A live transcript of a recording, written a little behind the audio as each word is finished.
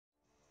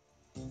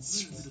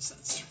sense. The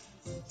sense.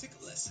 Take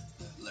a listen.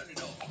 Learn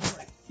it all. All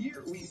right,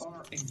 here we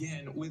are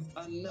again with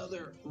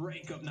another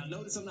rank up. Now,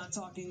 notice I'm not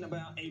talking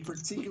about a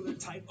particular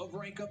type of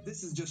rank up.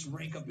 This is just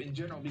rank up in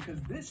general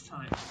because this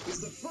time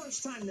is the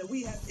first time that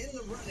we have in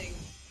the running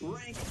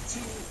rank 2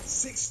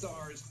 6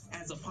 stars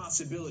as a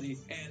possibility.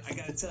 And I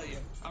gotta tell you,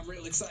 I'm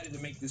real excited to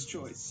make this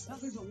choice. Now,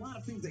 there's a lot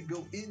of things that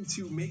go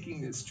into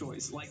making this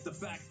choice, like the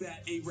fact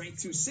that a rank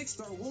 2 6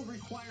 star will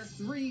require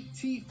 3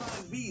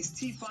 T5Bs,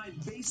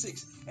 T5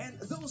 basics, and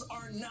those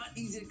are not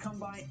easy to come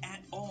by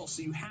at all.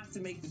 So you have to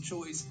make the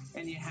choice,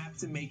 and you have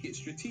to make it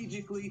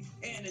strategically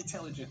and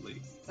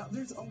intelligently. Now,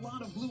 there's a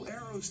lot of blue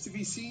arrows to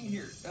be seen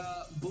here.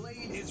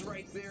 Blade is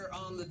right there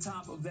on the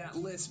top of that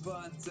list,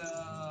 but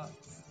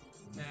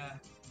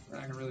we're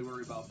not gonna really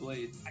worry about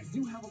Blade. I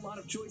do have a lot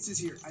of choices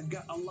here. I've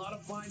got a lot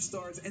of 5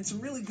 stars and some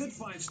really good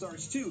 5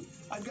 stars too.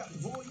 I've got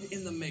Void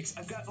in the mix.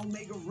 I've got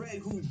Omega Red,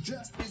 who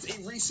just is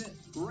a recent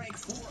rank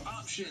 4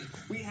 option.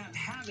 We have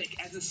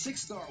Havoc as a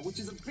 6 star, which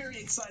is a very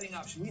exciting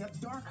option. We have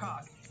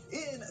Darkhawk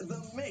in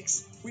the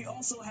mix. We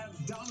also have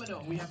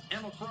Domino. We have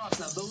Emma Frost.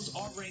 Now, those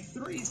are rank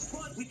 3s,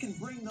 but we can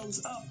bring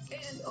those up.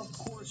 And, of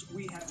course,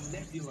 we have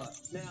Nebula.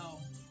 Now,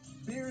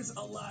 there's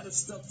a lot of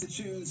stuff to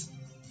choose.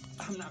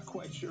 I'm not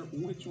quite sure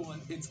which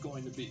one it's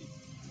going to be.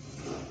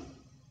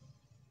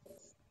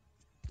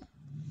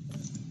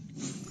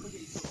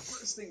 Okay, so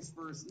first things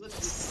first, let's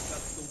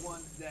discuss the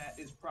one that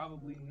is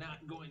probably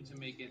not going to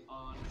make it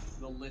on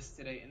the list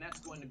today, and that's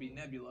going to be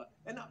Nebula.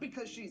 And not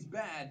because she's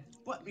bad,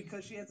 but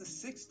because she has a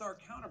 6-star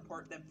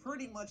counterpart that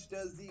pretty much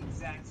does the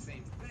exact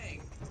same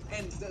thing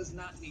and does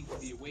not need to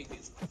be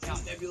awakened. Now,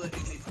 Nebula is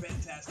a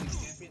fantastic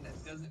champion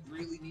that doesn't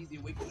really need the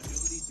awakened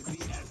ability to be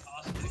as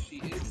awesome as she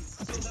is,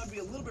 so that would be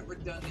a little bit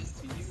redundant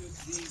to use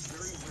these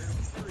very rare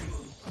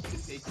materials to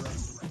take her up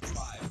to rank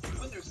 5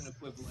 when there's an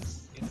equivalent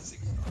in a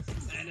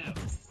 6-star. I know,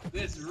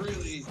 this is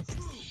really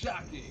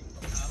shocking.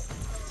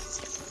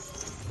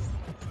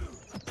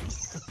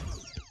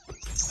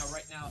 Now,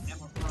 right now,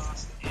 Emma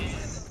Frost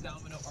and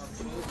Domino are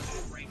both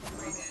at rank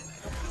 3, and I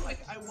don't feel like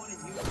I want to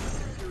use the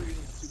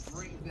materials to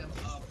bring them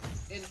up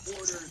in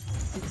order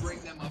to bring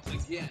them up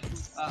again.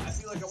 I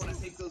feel like I want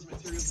to take those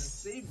materials and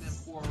save them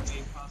for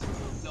a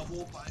possible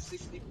double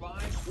 565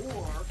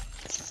 or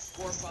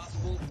for a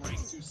possible rank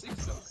 2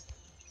 6 star.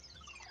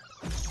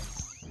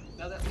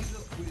 Now that leaves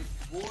us with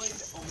Void,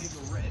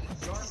 Omega Red,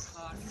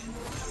 Darkhawk, and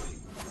Havoc.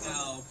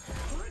 Now,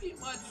 pretty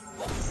much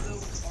most of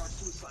those are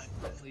suicide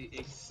friendly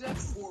except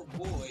for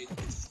Void,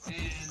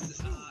 and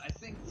I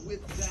think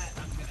with that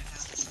I'm going to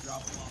have to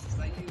drop them off because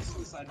I use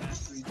Suicide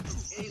Mastery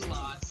a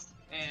lot,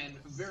 and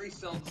very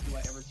seldom do I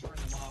ever turn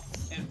them off,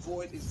 and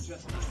Void is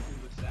just not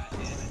good with that,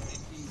 and I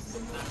think he's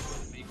not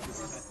going to make this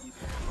cut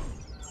either.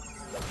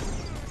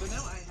 So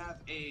now I have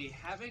a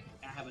Havoc,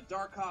 I have a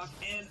Darkhawk,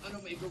 and an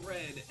Omega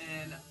Red,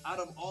 and out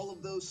of all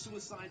of those,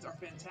 Suicides are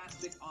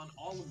fantastic on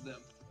all of them.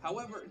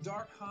 However,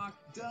 Darkhawk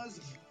does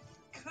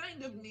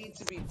kind of need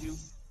to be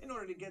duped in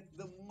order to get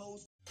the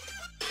most